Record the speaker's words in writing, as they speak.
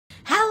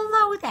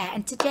there,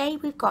 and today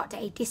we've got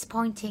a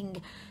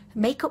disappointing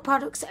makeup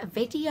products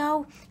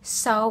video,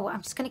 so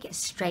I'm just going to get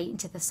straight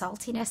into the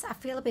saltiness. I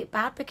feel a bit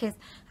bad because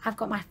I've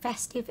got my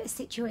festive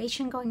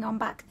situation going on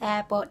back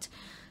there, but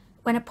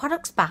when a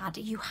product's bad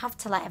you have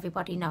to let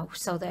everybody know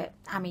so that,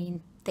 I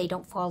mean, they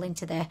don't fall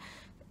into the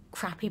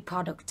crappy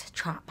product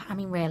trap. I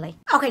mean, really.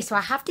 Okay, so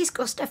I have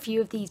discussed a few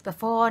of these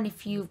before, and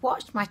if you've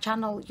watched my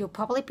channel you'll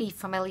probably be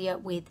familiar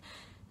with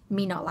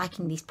me not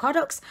liking these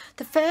products.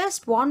 The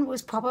first one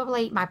was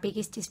probably my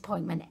biggest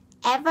disappointment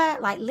ever,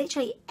 like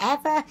literally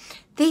ever.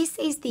 This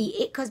is the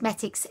It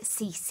Cosmetics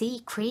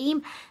CC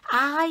cream.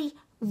 I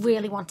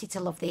really wanted to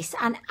love this,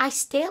 and I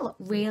still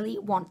really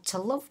want to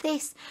love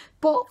this,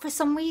 but for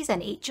some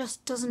reason it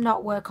just does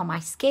not work on my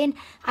skin.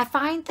 I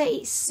find that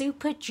it's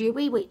super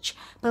dewy, which,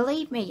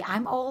 believe me,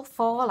 I'm all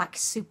for like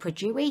super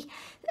dewy.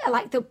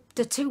 Like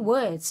the two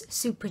words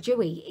super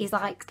dewy is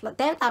like,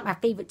 they're like my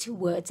favorite two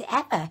words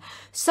ever.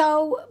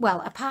 So,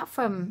 well, apart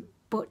from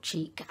butt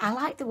cheek, I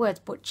like the words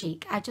butt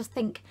cheek. I just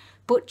think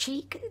butt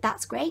cheek,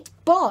 that's great,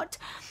 but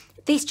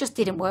this just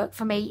didn't work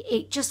for me.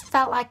 It just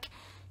felt like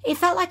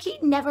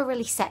it never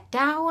really set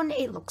down.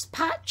 It looks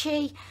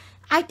patchy.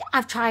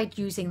 I've tried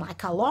using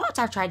like a lot.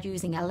 I've tried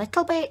using a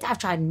little bit. I've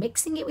tried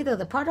mixing it with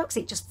other products.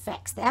 It just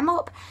fecks them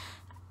up.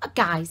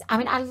 Guys, I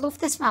mean, I love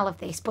the smell of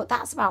this, but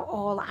that's about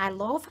all I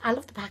love. I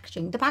love the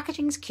packaging. The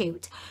packaging's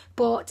cute,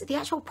 but the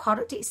actual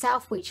product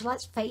itself, which,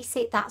 let's face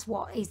it, that's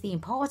what is the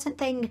important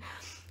thing,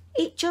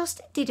 it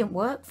just didn't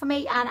work for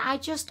me, and I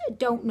just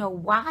don't know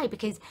why,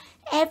 because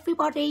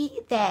everybody,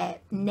 their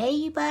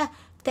neighbour,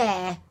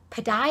 their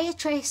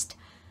podiatrist,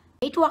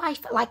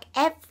 midwife, like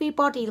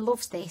everybody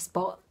loves this,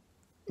 but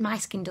my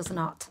skin does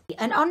not.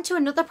 And on to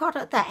another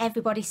product that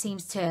everybody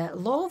seems to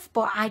love,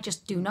 but I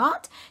just do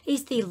not,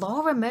 is the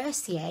Laura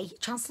Mercier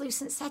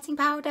translucent setting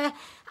powder.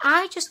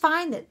 I just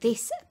find that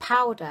this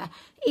powder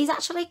is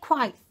actually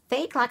quite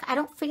thick. Like, I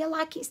don't feel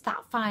like it's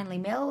that finely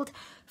milled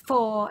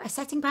for a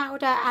setting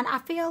powder, and I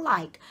feel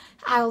like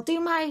I'll do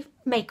my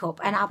makeup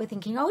and I'll be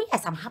thinking, oh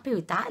yes, I'm happy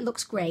with that, it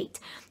looks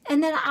great,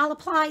 and then I'll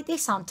apply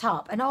this on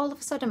top and all of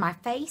a sudden my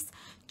face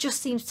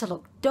just seems to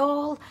look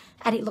dull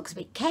and it looks a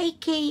bit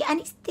cakey, and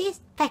it's this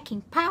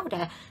fecking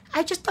powder.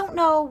 I just don't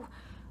know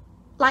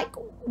like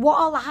what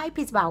all the hype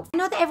is about. I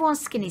know that everyone's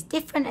skin is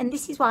different, and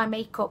this is why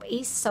makeup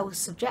is so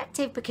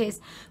subjective,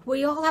 because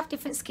we all have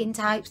different skin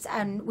types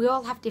and we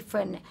all have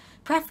different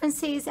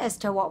preferences as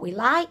to what we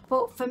like,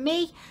 but for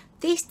me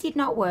this did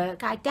not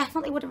work. I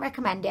definitely wouldn't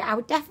recommend it. I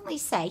would definitely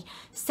say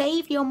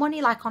save your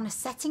money like on a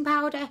setting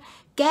powder.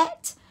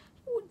 Get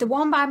the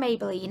one by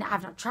Maybelline.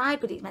 I've not tried,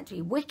 but it's meant to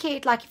be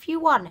wicked. Like, if you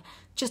want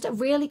just a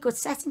really good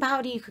setting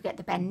powder, you could get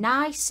the Ben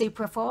Nye,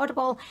 super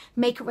affordable.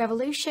 Makeup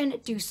Revolution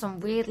do some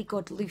really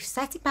good loose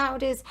setting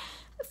powders.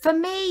 For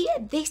me,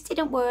 this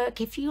didn't work.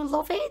 If you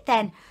love it,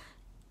 then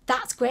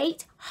that's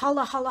great.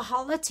 Holla, holla,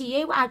 holla to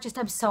you.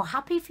 I'm so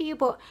happy for you.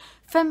 But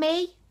for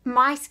me,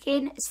 my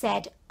skin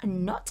said,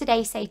 not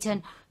today,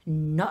 Satan,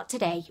 not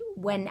today,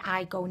 when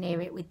I go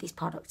near it with this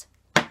product.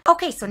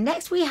 Okay, so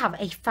next we have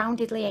a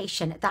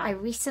foundation that I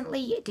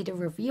recently did a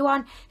review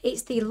on.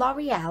 It's the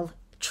L'Oreal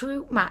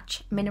True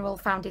Match Mineral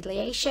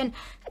Foundation.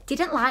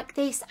 Didn't like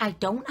this. I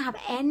don't have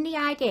any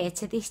idea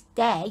to this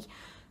day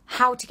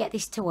how to get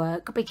this to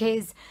work,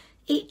 because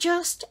it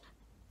just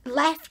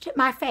left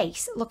my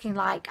face looking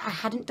like I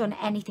hadn't done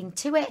anything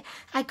to it.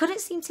 I couldn't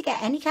seem to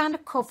get any kind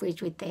of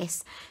coverage with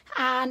this,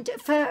 and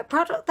for a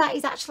product that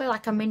is actually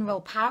like a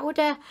mineral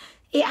powder,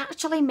 it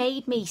actually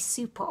made me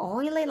super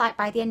oily. Like,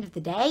 by the end of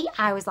the day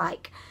I was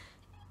like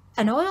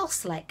an oil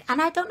slick, and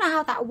I don't know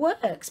how that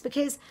works,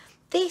 because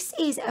this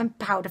is a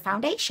powder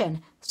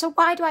foundation, so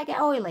why do I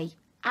get oily?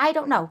 I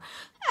don't know.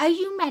 Are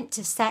you meant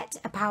to set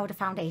a powder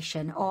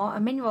foundation or a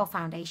mineral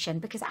foundation?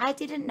 Because I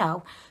didn't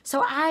know,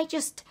 so I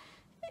just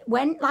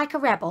went like a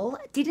rebel,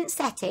 didn't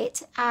set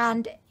it,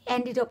 and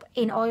ended up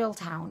in Oil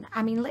Town.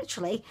 I mean,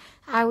 literally,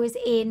 I was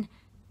in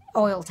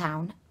Oil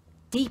Town,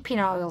 deep in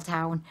Oil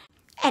Town.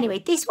 Anyway,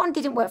 this one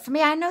didn't work for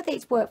me. I know that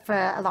it's worked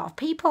for a lot of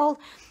people.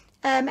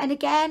 And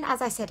again,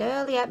 as I said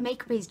earlier,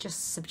 makeup is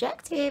just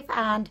subjective,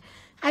 and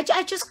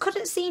I just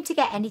couldn't seem to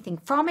get anything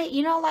from it.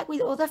 You know, like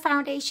with other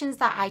foundations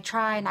that I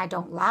try and I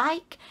don't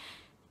like,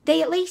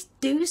 they at least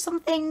do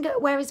something,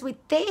 whereas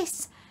with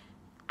this,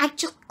 I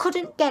just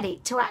couldn't get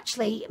it to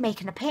actually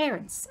make an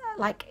appearance.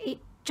 Like, it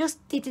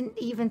just didn't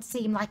even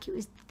seem like it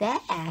was there.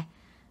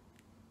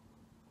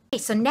 Okay,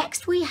 so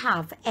next we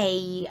have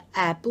a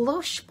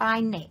blush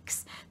by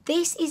NYX.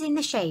 This is in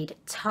the shade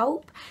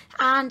Taupe,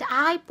 and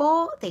I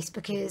bought this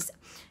because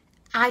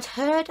I'd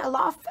heard a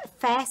lot of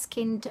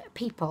fair-skinned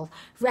people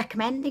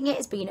recommending it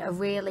as being a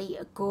really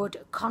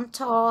good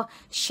contour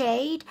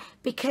shade,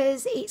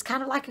 because it's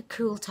kind of like a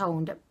cool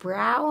toned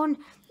brown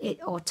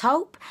or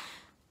taupe.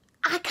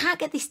 I can't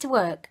get this to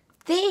work.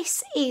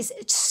 This is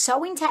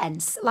so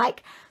intense.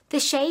 Like, the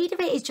shade of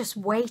it is just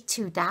way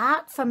too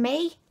dark for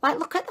me. Like,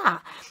 look at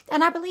that.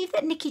 And I believe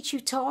that Nikki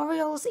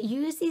Tutorials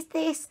uses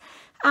this,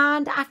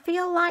 and I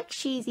feel like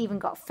she's even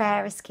got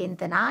fairer skin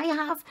than I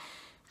have.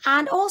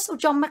 And also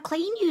John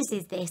McClean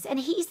uses this, and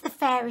he's the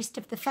fairest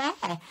of the fair.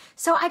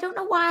 So I don't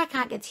know why I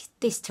can't get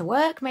this to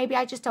work. Maybe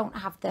I just don't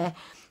have the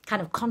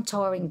kind of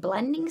contouring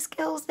blending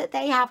skills that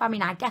they have. I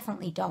mean, I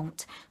definitely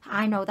don't.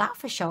 I know that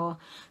for sure.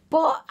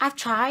 But I've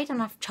tried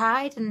and I've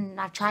tried and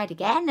I've tried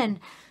again,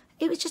 and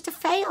it was just a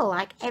fail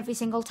like every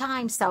single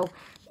time. So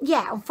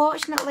yeah,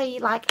 unfortunately,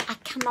 like I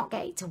cannot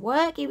get it to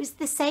work. It was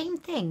the same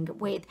thing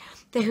with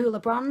the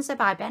Hoola Bronzer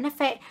by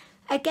Benefit.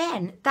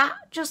 Again,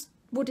 that just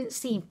wouldn't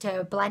seem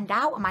to blend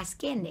out on my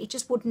skin. It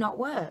just would not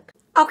work.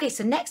 Okay,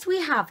 so next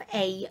we have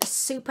a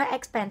super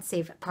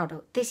expensive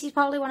product. This is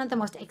probably one of the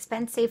most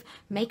expensive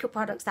makeup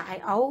products that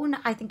I own.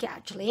 I think it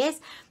actually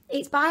is.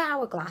 It's by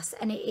Hourglass,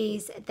 and it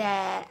is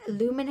their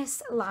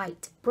Luminous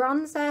Light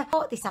Bronzer. I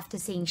bought this after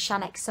seeing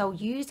Shan XO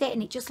use it,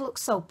 and it just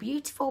looks so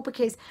beautiful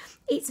because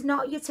it's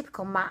not your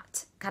typical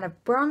matte kind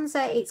of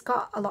bronzer. It's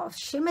got a lot of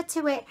shimmer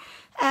to it,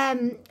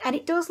 and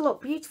it does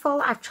look beautiful.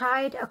 I've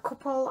tried a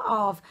couple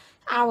of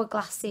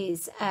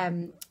Hourglass's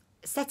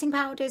setting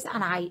powders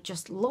and I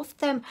just loved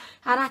them,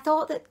 and I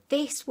thought that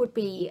this would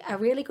be a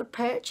really good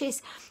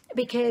purchase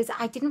because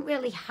I didn't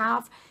really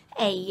have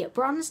a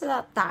bronzer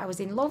that I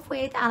was in love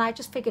with, and I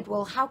just figured,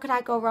 well, how could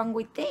I go wrong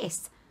with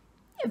this?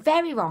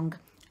 Very wrong.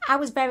 I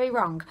was very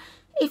wrong.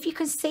 If you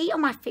can see on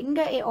my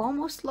finger, it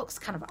almost looks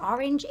kind of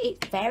orange.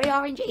 It's very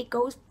orange. It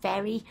goes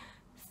very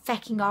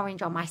fecking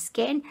orange on my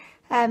skin.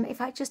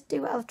 If I just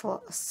do a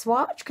little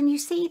swatch, can you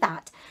see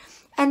that?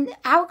 And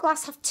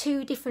Hourglass have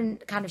two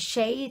different kind of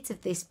shades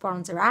of this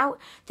bronzer out.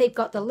 They've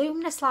got the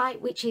Luminous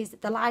Light, which is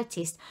the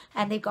lightest,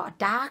 and they've got a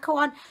darker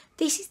one.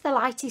 This is the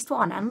lightest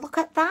one, and look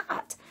at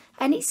that.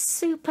 And it's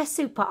super,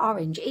 super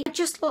orange. It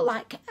just looks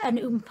like an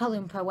Oompa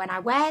Loompa when I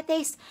wear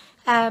this.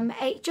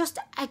 It just,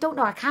 I don't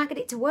know, I can't get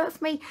it to work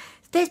for me.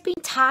 There's been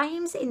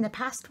times in the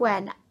past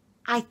when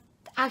I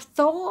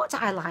thought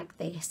I liked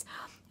this,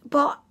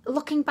 but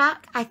looking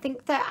back, I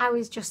think that I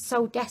was just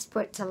so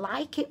desperate to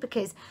like it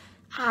because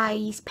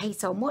I paid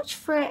so much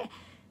for it.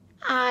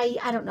 I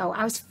don't know,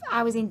 I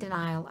was in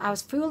denial. I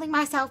was fooling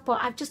myself,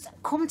 but I've just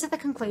come to the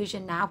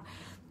conclusion now,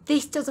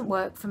 this doesn't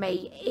work for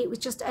me. It was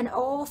just an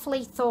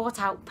awfully thought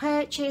out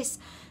purchase.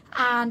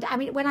 And I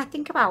mean, when I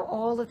think about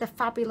all of the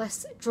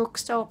fabulous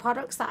drugstore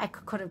products that I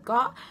could have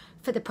got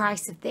for the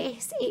price of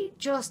this, it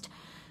just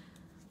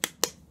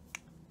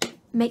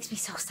makes me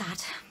so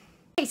sad.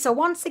 Okay, so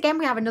once again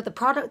we have another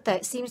product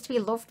that seems to be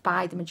loved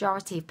by the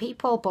majority of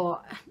people,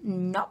 but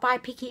not by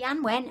picky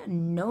Anwen.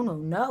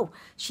 No,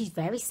 she's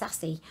very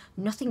sassy.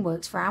 Nothing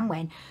works for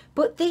Anwen.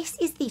 But this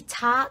is the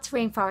Tarte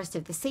Rainforest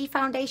of the Sea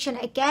foundation.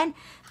 Again,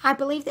 I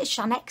believe that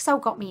Shan XO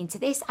got me into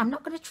this. I'm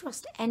not going to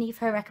trust any of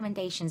her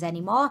recommendations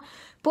anymore,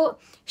 but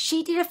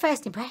she did a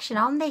first impression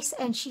on this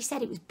and she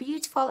said it was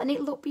beautiful and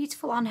it looked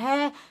beautiful on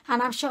her,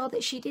 and I'm sure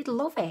that she did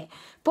love it.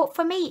 But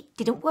for me, it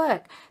didn't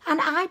work,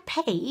 and I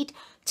paid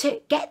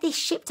to get this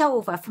shipped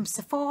over from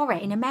Sephora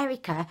in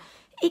America.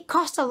 It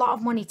cost a lot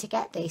of money to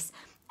get this,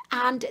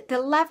 and the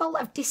level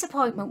of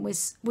disappointment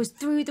was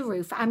through the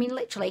roof. I mean,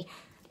 literally,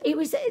 it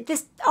was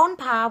this on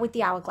par with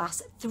the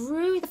Hourglass,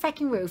 through the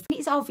fucking roof.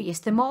 It's obvious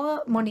the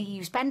more money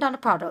you spend on a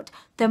product,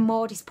 the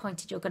more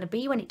disappointed you're going to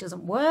be when it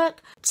doesn't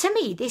work. To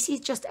me, this is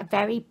just a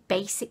very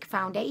basic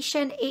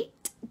foundation. It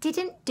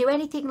didn't do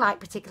anything like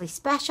particularly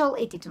special.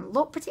 It didn't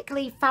look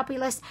particularly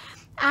fabulous.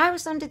 I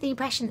was under the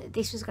impression that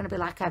this was going to be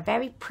like a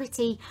very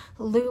pretty,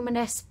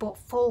 luminous but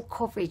full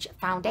coverage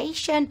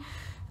foundation.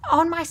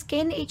 On my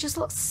skin, it just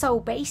looks so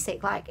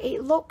basic. Like,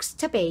 it looks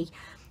to be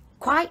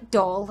quite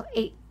dull.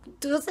 It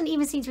doesn't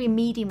even seem to be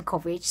medium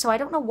coverage, so I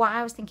don't know why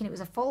I was thinking it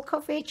was a full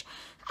coverage,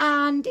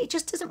 and it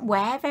just doesn't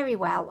wear very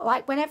well.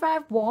 Like, whenever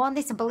I've worn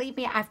this, and believe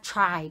me, I've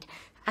tried.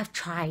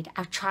 Unlike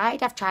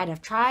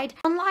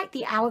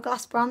the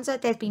Hourglass bronzer,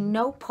 there's been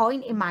no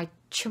point in my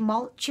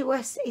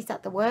tumultuous, is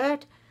that the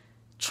word?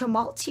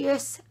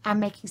 Tumultuous, I'm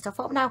making stuff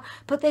up now,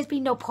 but there's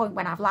been no point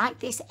when I've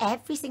liked this.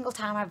 Every single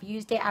time I've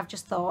used it, I've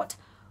just thought,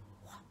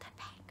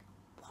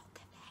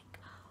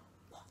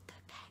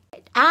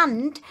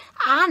 and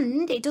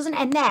it doesn't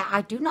end there.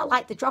 I do not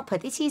like the dropper.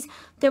 This is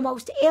the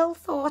most ill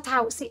thought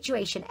out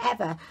situation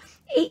ever.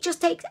 It just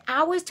takes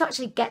hours to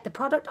actually get the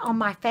product on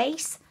my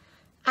face.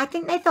 I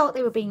think they thought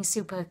they were being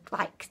super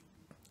like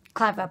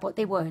clever, but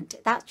they weren't.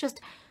 That just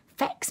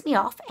fecks me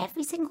off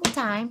every single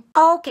time.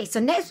 Okay, so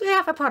next we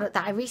have a product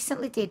that I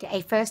recently did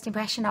a first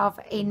impression of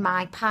in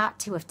my part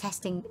 2 of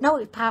testing. No, it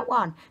was part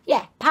 1.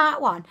 Yeah, part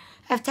 1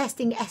 of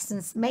testing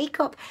Essence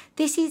makeup.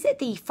 This is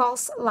the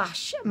False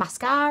Lash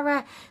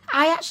Mascara.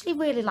 I actually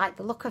really like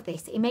the look of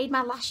this. It made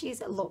my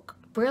lashes look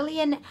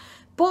brilliant.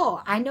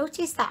 But I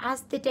noticed that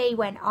as the day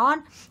went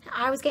on,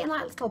 I was getting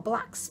like little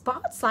black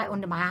spots like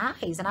under my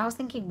eyes, and I was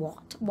thinking,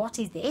 what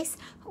is this?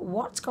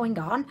 What's going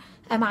on?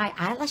 Are my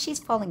eyelashes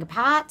falling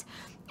apart?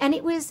 And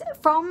it was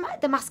from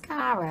the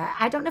mascara.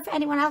 I don't know if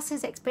anyone else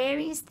has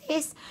experienced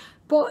this,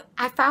 but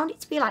I found it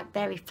to be like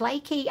very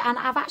flaky, and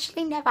I've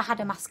actually never had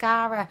a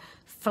mascara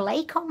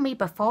flake on me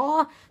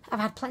before. I've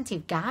had plenty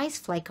of guys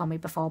flake on me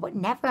before, but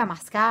never a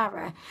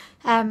mascara.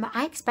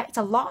 I expect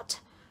a lot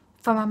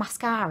from a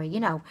mascara, you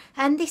know.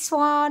 And this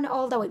one,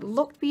 although it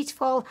looked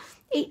beautiful,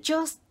 it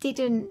just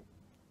didn't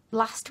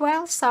last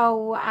well,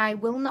 so I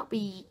will not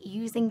be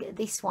using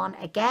this one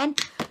again,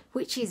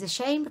 which is a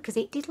shame because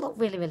it did look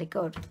really, really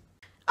good.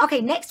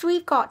 Okay, next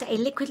we've got a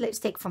liquid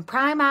lipstick from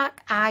Primark.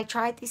 I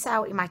tried this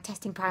out in my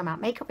testing Primark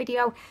makeup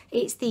video.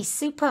 It's the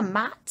Super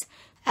Matte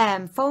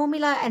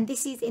formula, and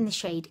this is in the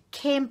shade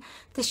Kim.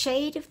 The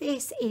shade of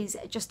this is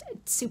just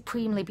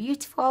supremely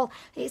beautiful.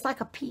 It's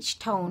like a peach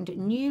toned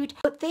nude,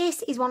 but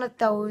this is one of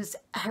those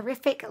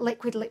horrific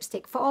liquid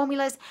lipstick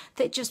formulas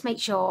that just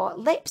makes your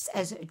lips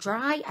as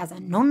dry as a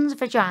nun's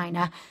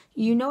vagina.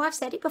 You know, I've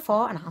said it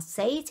before and I'll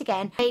say it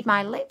again. Made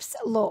my lips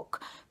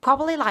look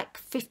probably like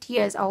 50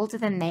 years older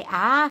than they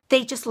are.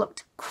 They just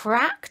looked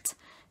cracked.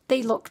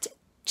 They looked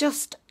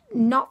just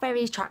not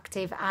very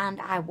attractive,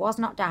 and I was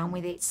not down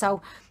with it.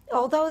 So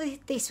although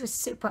this was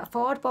super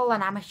affordable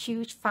and I'm a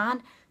huge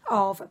fan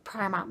of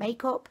Primark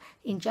makeup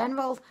in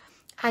general,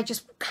 I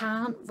just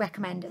can't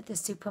recommend the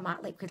Super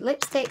Matte liquid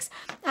lipsticks.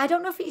 I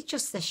don't know if it's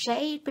just the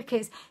shade,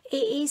 because it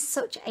is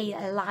such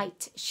a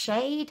light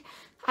shade.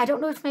 I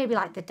don't know if maybe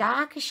like the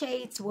darker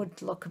shades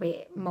would look a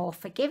bit more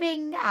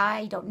forgiving.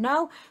 I don't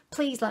know.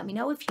 Please let me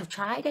know if you've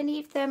tried any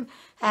of them,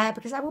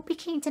 because I would be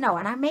keen to know.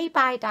 And I may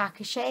buy a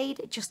darker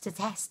shade just to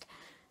test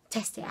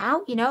it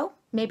out, you know,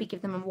 maybe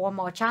give them one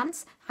more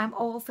chance. I'm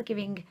all for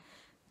giving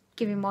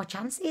more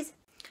chances.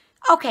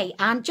 Okay,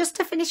 and just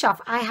to finish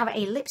off, I have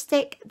a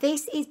lipstick.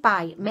 This is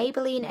by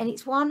Maybelline, and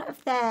it's one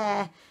of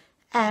their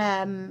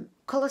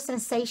Colour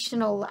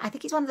Sensational, I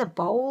think it's one of the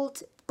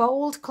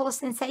bold Colour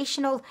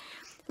Sensational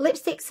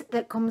lipsticks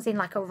that comes in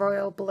like a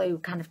royal blue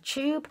kind of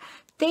tube.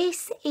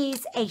 This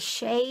is a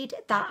shade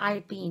that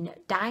I've been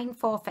dying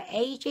for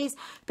ages,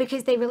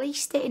 because they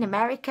released it in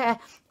America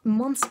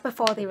months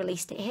before they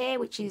released it here,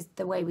 which is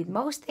the way with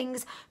most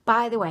things.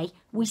 By the way,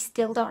 we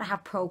still don't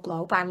have Pro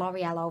Glow by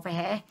L'Oreal over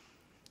here.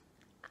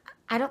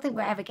 I don't think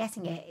we're ever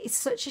getting it. It's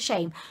such a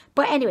shame.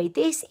 But anyway,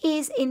 this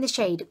is in the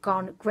shade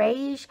Gone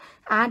Greige,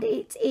 and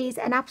it is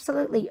an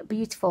absolutely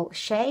beautiful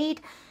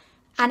shade.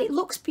 And it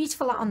looks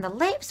beautiful on the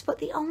lips, but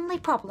the only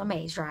problem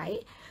is,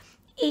 right,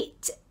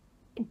 it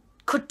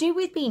could do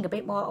with being a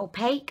bit more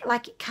opaque.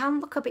 Like, it can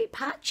look a bit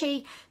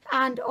patchy,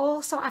 and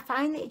also I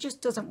find that it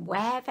just doesn't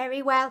wear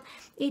very well.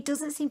 It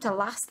doesn't seem to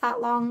last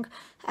that long,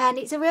 and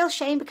it's a real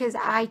shame, because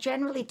I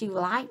generally do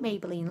like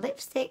Maybelline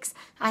lipsticks.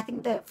 I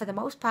think that for the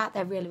most part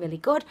they're really, really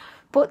good,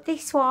 but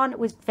this one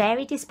was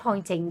very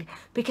disappointing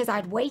because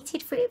I'd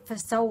waited for it for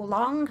so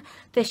long.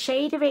 The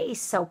shade of it is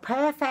so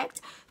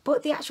perfect,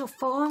 but the actual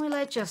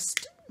formula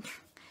just,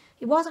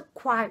 it wasn't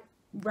quite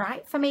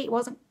right for me. It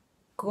wasn't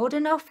good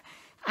enough.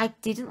 I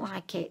didn't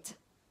like it.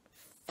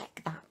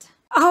 Feck that.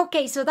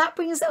 Okay, so that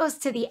brings us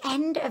to the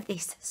end of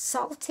this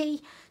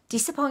salty,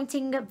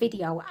 disappointing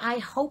video. I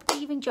hope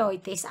that you've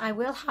enjoyed this. I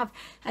will have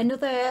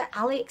another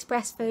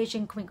AliExpress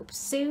version coming up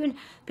soon,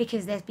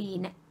 because there's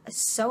been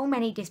so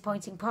many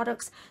disappointing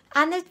products,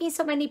 and there's been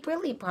so many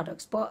brilliant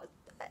products, but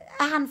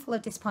a handful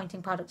of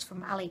disappointing products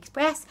from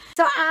AliExpress.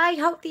 So I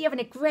hope that you're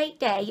having a great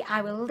day.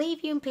 I will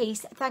leave you in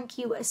peace. Thank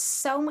you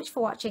so much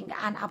for watching,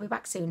 and I'll be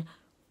back soon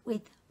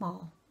with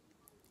more.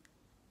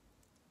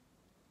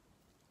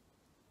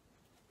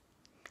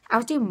 I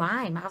was doing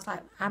mime. I was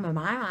like, I'm a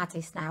mime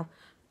artist now.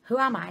 Who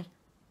am I?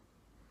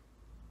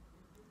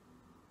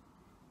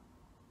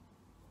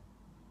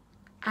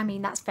 I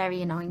mean, that's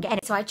very annoying. Anyway,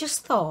 so I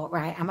just thought,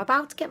 right, I'm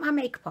about to get my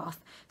makeup off,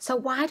 so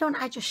why don't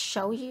I just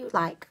show you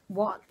like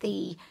what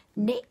the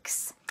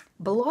NYX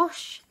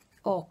blush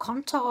or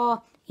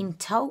contour in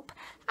taupe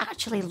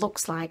actually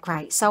looks like,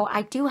 right? So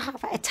I do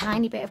have a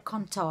tiny bit of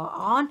contour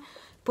on,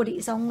 but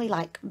it's only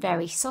like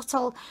very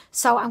subtle.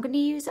 So I'm going to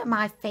use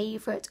my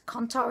favourite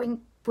contouring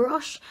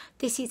brush.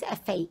 This is a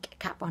fake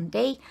Kat Von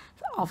D,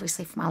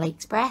 obviously from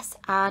AliExpress,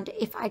 and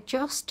if I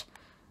just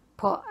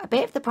put a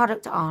bit of the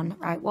product on,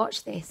 right,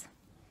 watch this.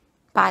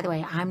 By the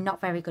way, I'm not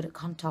very good at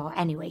contour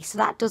anyway, so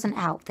that doesn't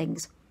help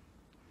things.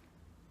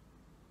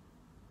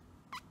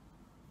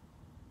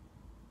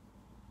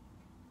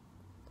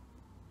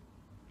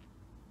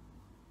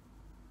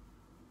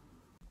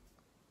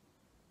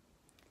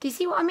 Do you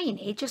see what I mean?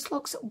 It just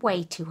looks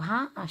way too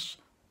harsh.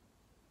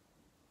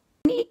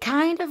 It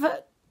kind of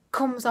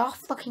comes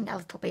off looking a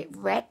little bit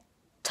red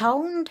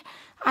toned.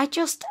 I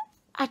just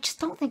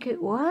don't think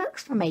it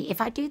works for me.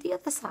 If I do the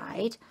other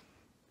side,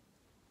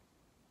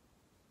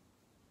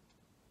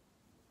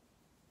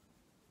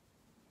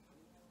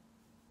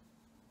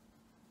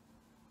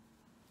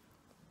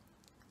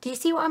 do you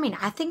see what I mean?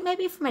 I think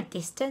maybe from a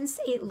distance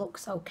it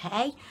looks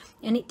okay,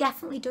 and it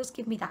definitely does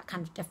give me that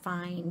kind of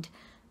defined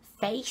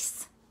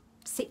face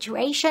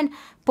situation,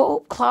 but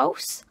up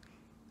close,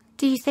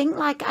 do you think,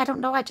 like, I don't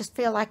know, I just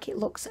feel like it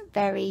looks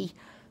very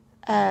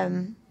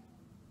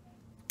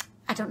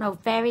I don't know,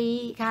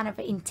 very kind of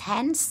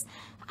intense,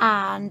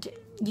 and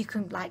you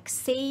can like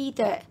see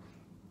that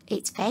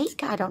it's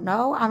fake. I don't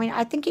know. I mean,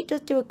 I think it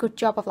does do a good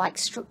job of like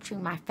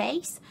structuring my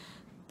face,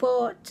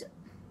 but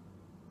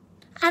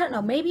I don't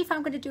know, maybe if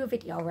I'm going to do a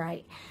video,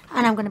 right,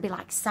 and I'm going to be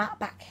like sat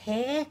back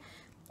here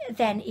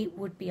then it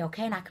would be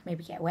okay and I could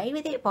maybe get away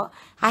with it. But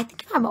I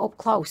think if I'm up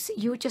close,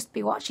 you would just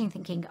be watching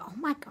thinking, oh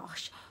my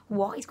gosh,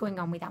 what is going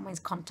on with that one's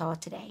contour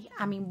today?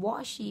 I mean, what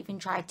has she even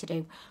tried to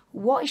do?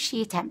 What is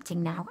she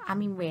attempting now? I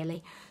mean,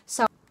 really.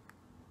 So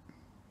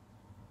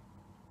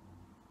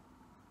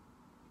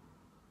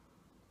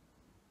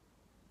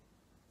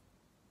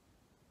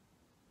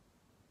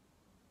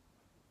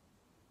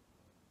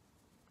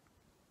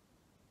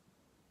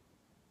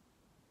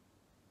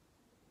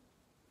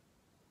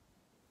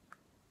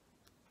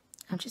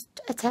I'm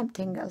just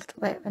attempting a little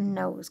bit of a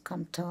nose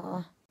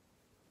contour.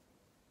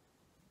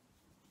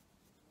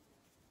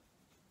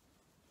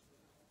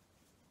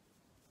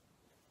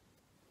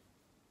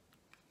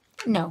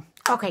 No.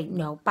 Okay,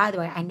 no. By the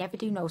way, I never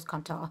do nose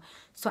contour,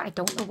 so I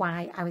don't know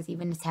why I was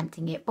even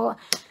attempting it. But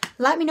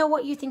let me know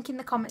what you think in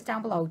the comments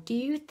down below. Do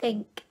you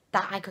think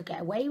that I could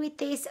get away with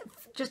this?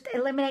 Just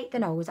eliminate the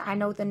nose. I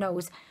know the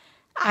nose,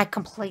 I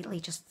completely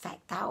just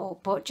fecked that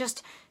up. But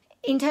just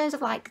in terms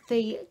of like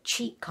the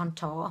cheek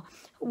contour,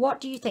 what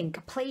do you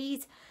think?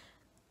 Please,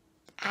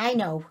 I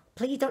know,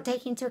 please don't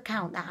take into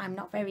account that I'm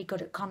not very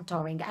good at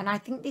contouring, and I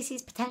think this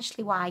is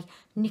potentially why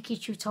Nikki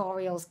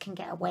Tutorials can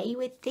get away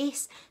with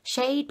this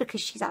shade,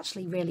 because she's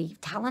actually really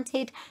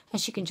talented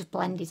and she can just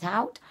blend it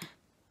out.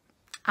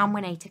 And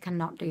Winata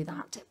cannot do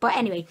that. But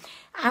anyway,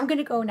 I'm going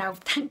to go now.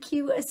 Thank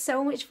you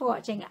so much for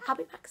watching. I'll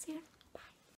be back soon.